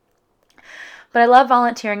amazing. But I love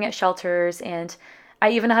volunteering at shelters, and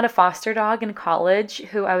I even had a foster dog in college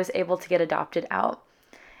who I was able to get adopted out.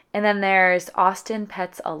 And then there's Austin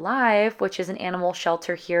Pets Alive, which is an animal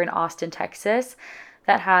shelter here in Austin, Texas,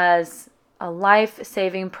 that has a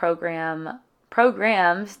life-saving programs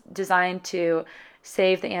designed to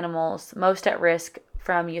save the animals most at risk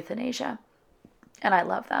from euthanasia. And I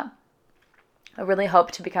love that. I really hope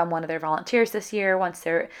to become one of their volunteers this year once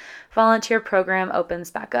their volunteer program opens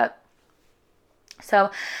back up. So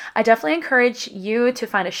I definitely encourage you to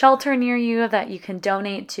find a shelter near you that you can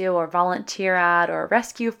donate to or volunteer at or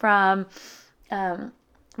rescue from.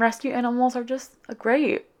 Rescue animals are just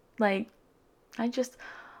great. Like, I just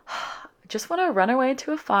want to run away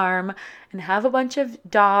to a farm and have a bunch of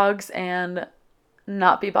dogs and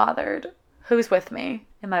not be bothered. Who's with me?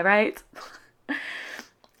 Am I right?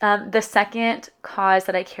 The second cause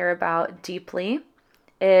that I care about deeply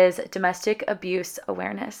is domestic abuse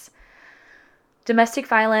awareness. Domestic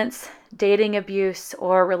violence, dating abuse,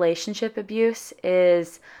 or relationship abuse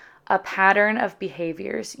is a pattern of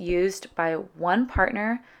behaviors used by one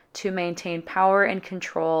partner to maintain power and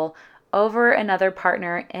control over another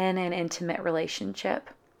partner in an intimate relationship.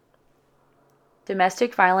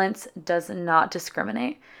 Domestic violence does not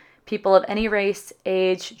discriminate. People of any race,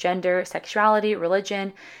 age, gender, sexuality,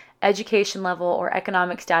 religion, education level, or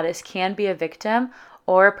economic status can be a victim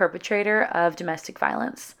or a perpetrator of domestic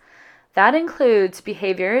violence. That includes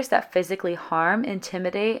behaviors that physically harm,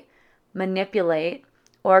 intimidate, manipulate,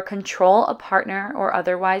 or control a partner or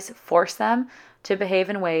otherwise force them to behave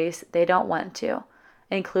in ways they don't want to,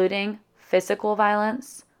 including physical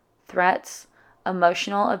violence, threats,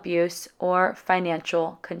 emotional abuse, or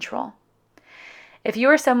financial control. If you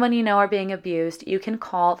or someone you know are being abused, you can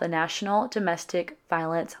call the National Domestic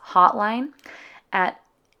Violence Hotline at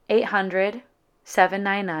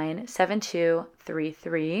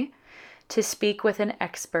 800-799-7233 to speak with an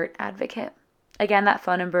expert advocate. Again, that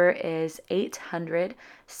phone number is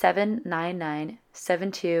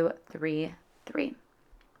 800-799-7233.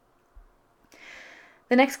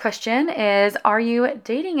 The next question is, are you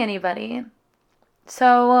dating anybody?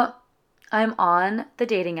 So I'm on the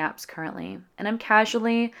dating apps currently, and I'm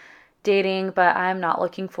casually dating, but I'm not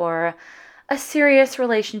looking for a serious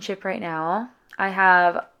relationship right now. I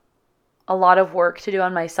have a lot of work to do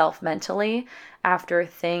on myself mentally after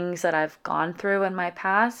things that I've gone through in my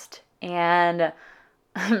past, and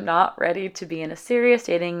I'm not ready to be in a serious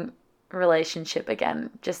dating relationship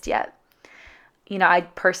again just yet. I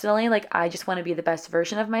personally, I just want to be the best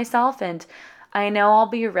version of myself, and I know I'll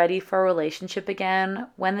be ready for a relationship again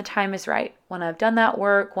when the time is right. When I've done that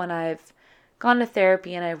work, when I've gone to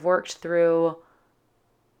therapy and I've worked through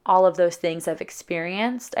all of those things I've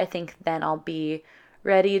experienced, I think then I'll be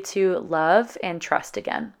ready to love and trust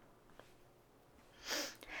again.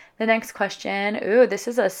 The next question, this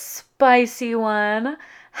is a spicy one.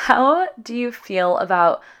 How do you feel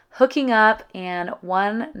about hooking up and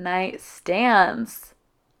one-night stands?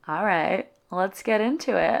 All right, let's get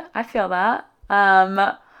into it. I feel that.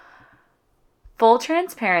 Full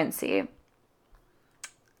transparency.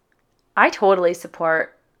 I totally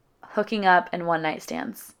support hooking up and one night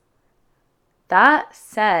stands. That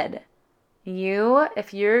said,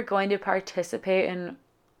 if you're going to participate in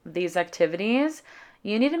these activities,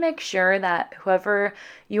 you need to make sure that whoever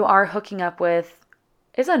you are hooking up with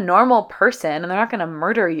is a normal person and they're not going to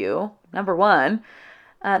murder you, number one.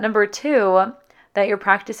 Number two, that you're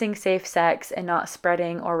practicing safe sex and not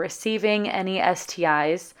spreading or receiving any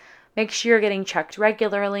STIs. Make sure you're getting checked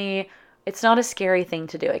regularly. It's not a scary thing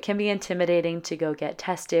to do. It can be intimidating to go get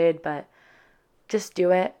tested, but just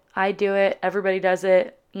do it. I do it. Everybody does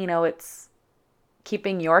it. It's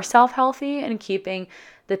keeping yourself healthy and keeping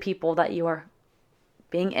the people that you are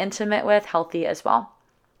being intimate with healthy as well.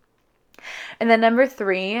 And then number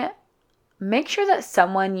three, make sure that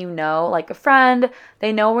someone like a friend,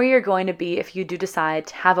 they know where you're going to be if you do decide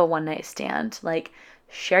to have a one night stand. Like,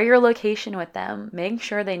 share your location with them. Make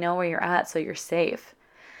sure they know where you're at so you're safe.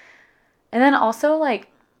 And then also,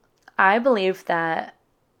 I believe that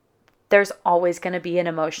there's always going to be an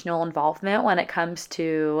emotional involvement when it comes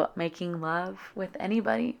to making love with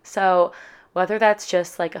anybody. So whether that's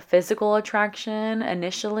just a physical attraction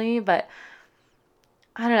initially, but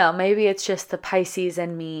I don't know, maybe it's just the Pisces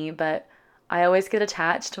in me, but I always get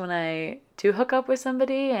attached when I do hook up with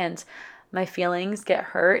somebody, and my feelings get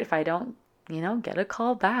hurt if I don't, get a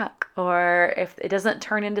call back, or if it doesn't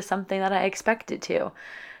turn into something that I expect it to.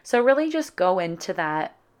 So really just go into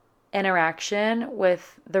that interaction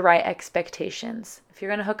with the right expectations. If you're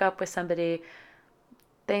going to hook up with somebody,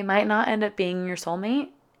 they might not end up being your soulmate,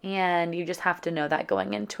 and you just have to know that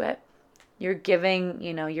going into it. You're giving,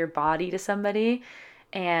 your body to somebody,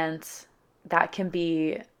 and that can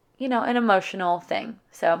be, an emotional thing.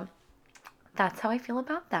 So that's how I feel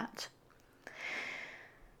about that.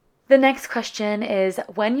 The next question is,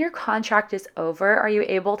 when your contract is over, are you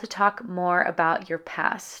able to talk more about your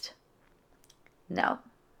past? No.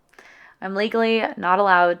 I'm legally not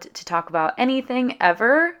allowed to talk about anything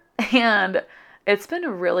ever, and it's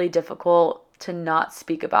been really difficult to not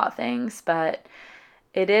speak about things, but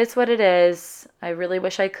it is what it is. I really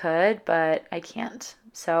wish I could, but I can't.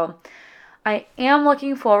 So I am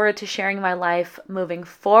looking forward to sharing my life moving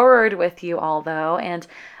forward with you all, though, and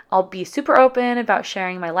I'll be super open about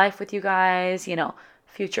sharing my life with you guys,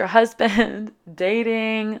 future husband,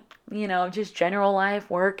 dating, just general life,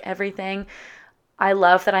 work, everything. I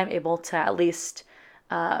love that I'm able to at least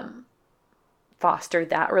foster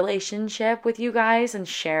that relationship with you guys and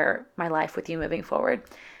share my life with you moving forward.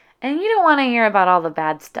 And you don't want to hear about all the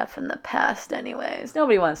bad stuff in the past anyways.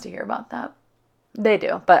 Nobody wants to hear about that. They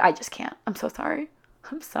do, but I just can't. I'm so sorry.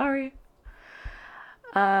 I'm sorry.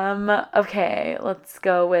 Okay, let's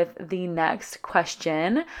go with the next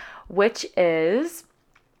question, which is,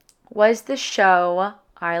 was the show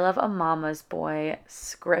I Love a Mama's Boy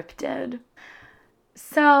scripted?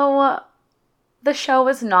 So the show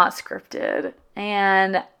was not scripted,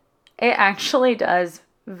 and it actually does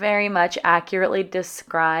very much accurately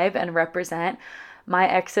describe and represent my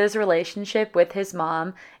ex's relationship with his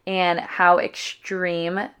mom and how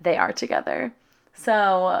extreme they are together.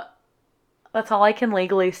 So that's all I can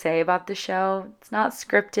legally say about the show. It's not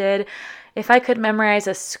scripted. If I could memorize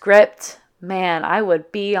a script, man, I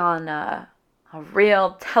would be on a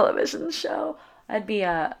real television show. I'd be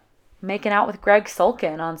making out with Greg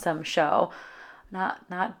Sulkin on some show.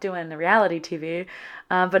 Not doing the reality TV.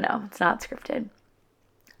 But no, it's not scripted.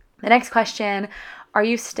 The next question, are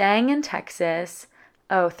you staying in Texas?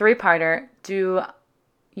 Oh, three-parter. Do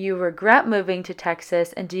you regret moving to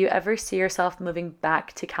Texas, and do you ever see yourself moving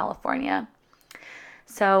back to California?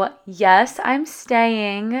 So yes, I'm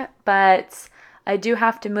staying, but I do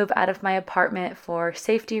have to move out of my apartment for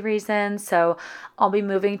safety reasons. So I'll be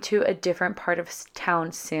moving to a different part of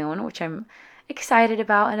town soon, which I'm excited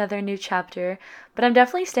about, another new chapter. But I'm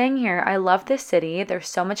definitely staying here. I love this city. There's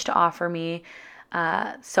so much to offer me,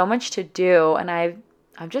 so much to do, and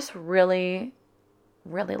I'm just really,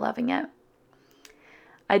 really loving it.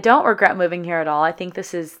 I don't regret moving here at all. I think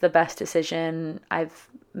this is the best decision I've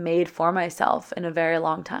made for myself in a very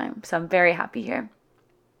long time. So I'm very happy here.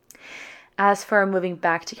 As for moving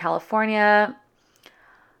back to California,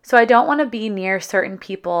 so I don't want to be near certain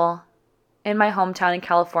people in my hometown in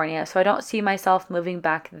California. So I don't see myself moving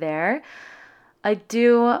back there. I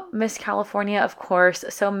do miss California, of course.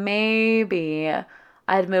 So maybe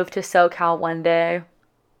I'd move to SoCal one day.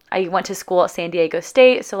 I went to school at San Diego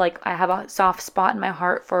State, so I have a soft spot in my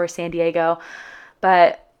heart for San Diego,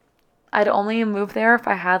 but I'd only move there if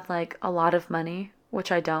I had a lot of money,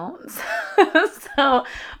 which I don't. So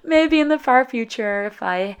maybe in the far future, if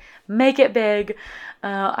I make it big,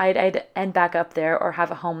 I'd end back up there or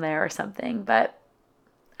have a home there or something. But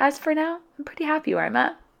as for now, I'm pretty happy where I'm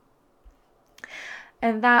at.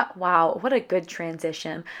 And wow, what a good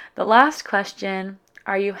transition. The last question,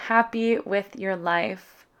 are you happy with your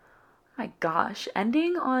life? Oh my gosh,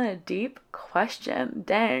 ending on a deep question.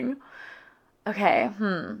 Dang. Okay,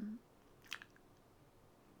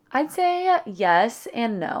 I'd say yes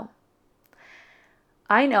and no.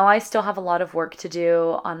 I know I still have a lot of work to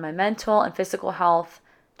do on my mental and physical health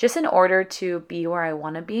just in order to be where I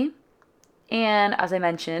want to be. And as I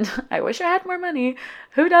mentioned, I wish I had more money.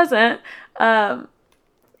 Who doesn't?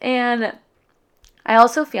 And I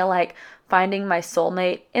also feel like finding my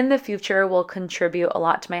soulmate in the future will contribute a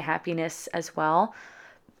lot to my happiness as well.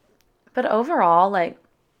 But overall,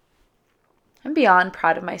 I'm beyond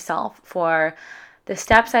proud of myself for the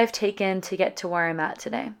steps I've taken to get to where I'm at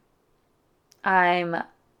today. I'm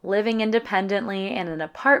living independently in an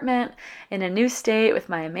apartment in a new state with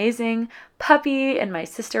my amazing puppy and my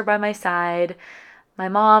sister by my side. My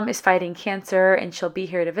mom is fighting cancer and she'll be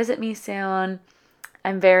here to visit me soon.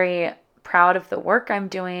 I'm very proud of the work I'm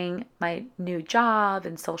doing, my new job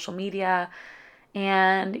and social media.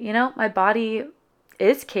 And, my body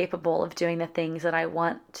is capable of doing the things that I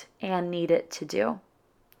want and need it to do.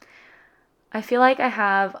 I feel like I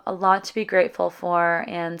have a lot to be grateful for,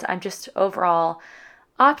 and I'm just overall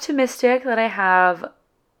optimistic that I have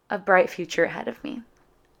a bright future ahead of me.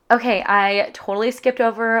 Okay, I totally skipped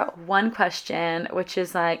over one question, which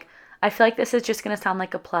is I feel like this is just going to sound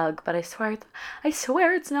like a plug, but I swear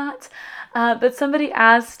it's not. But somebody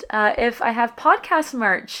asked if I have podcast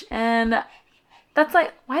merch, and that's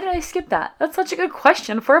why did I skip that? That's such a good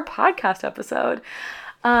question for a podcast episode.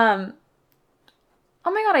 Oh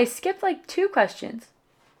my God, I skipped 2 questions.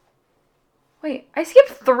 Wait, I skipped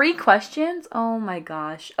 3 questions? Oh my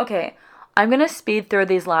gosh. Okay, I'm going to speed through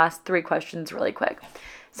these last 3 questions really quick.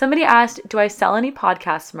 Somebody asked, do I sell any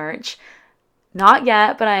podcast merch? Not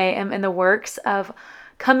yet, but I am in the works of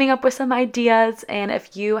coming up with some ideas. And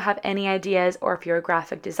if you have any ideas, or if you're a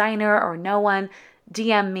graphic designer or know one,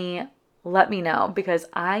 DM me, let me know, because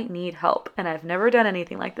I need help and I've never done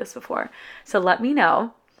anything like this before. So let me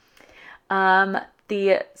know.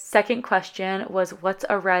 The second question was, what's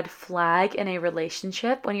a red flag in a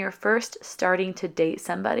relationship when you're first starting to date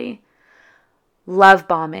somebody? Love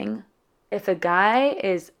bombing. If a guy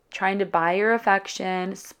is trying to buy your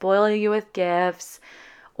affection, spoil you with gifts,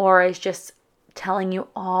 or is just telling you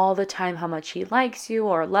all the time how much he likes you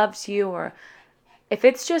or loves you, or if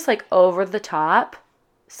it's just over the top,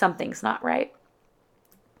 something's not right.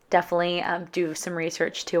 Definitely do some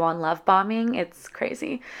research too on love bombing. It's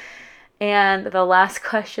crazy. And the last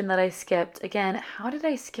question that I skipped, again, how did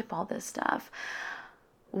I skip all this stuff?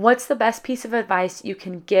 What's the best piece of advice you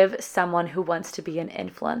can give someone who wants to be an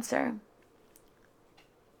influencer?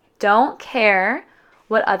 Don't care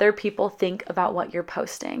what other people think about what you're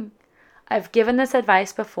posting. I've given this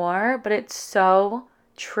advice before, but it's so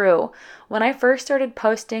true. When I first started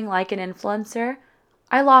posting like an influencer,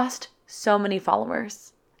 I lost so many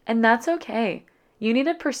followers. And that's okay. You need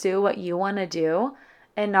to pursue what you want to do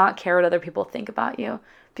and not care what other people think about you,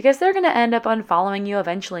 because they're going to end up unfollowing you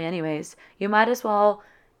eventually anyways. You might as well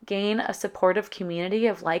gain a supportive community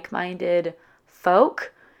of like-minded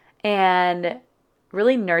folk and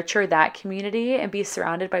really nurture that community and be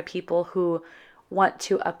surrounded by people who want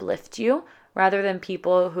to uplift you rather than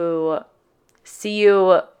people who see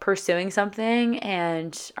you pursuing something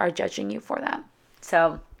and are judging you for that.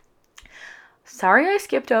 So, sorry I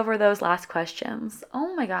skipped over those last questions.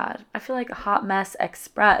 Oh my God, I feel like a hot mess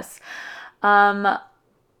express.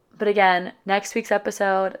 But again, next week's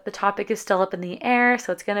episode, the topic is still up in the air,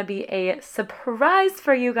 so it's going to be a surprise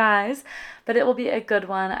for you guys, but it will be a good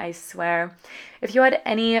one, I swear. If you had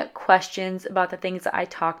any questions about the things that I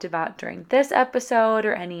talked about during this episode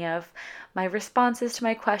or any of my responses to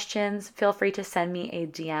my questions, feel free to send me a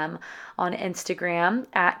DM on Instagram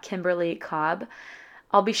at Kimberly Cobb.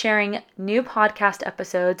 I'll be sharing new podcast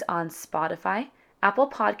episodes on Spotify, Apple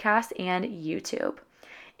Podcasts, and YouTube.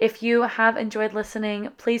 If you have enjoyed listening,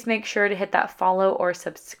 please make sure to hit that follow or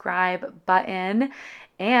subscribe button,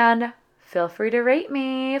 and feel free to rate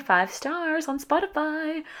me 5 stars on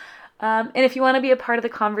Spotify. And if you want to be a part of the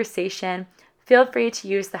conversation, feel free to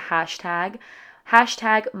use the hashtag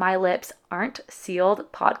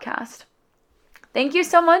 #MyLipsAren'tSealedPodcast. Thank you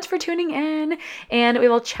so much for tuning in, and we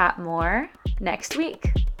will chat more next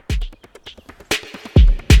week.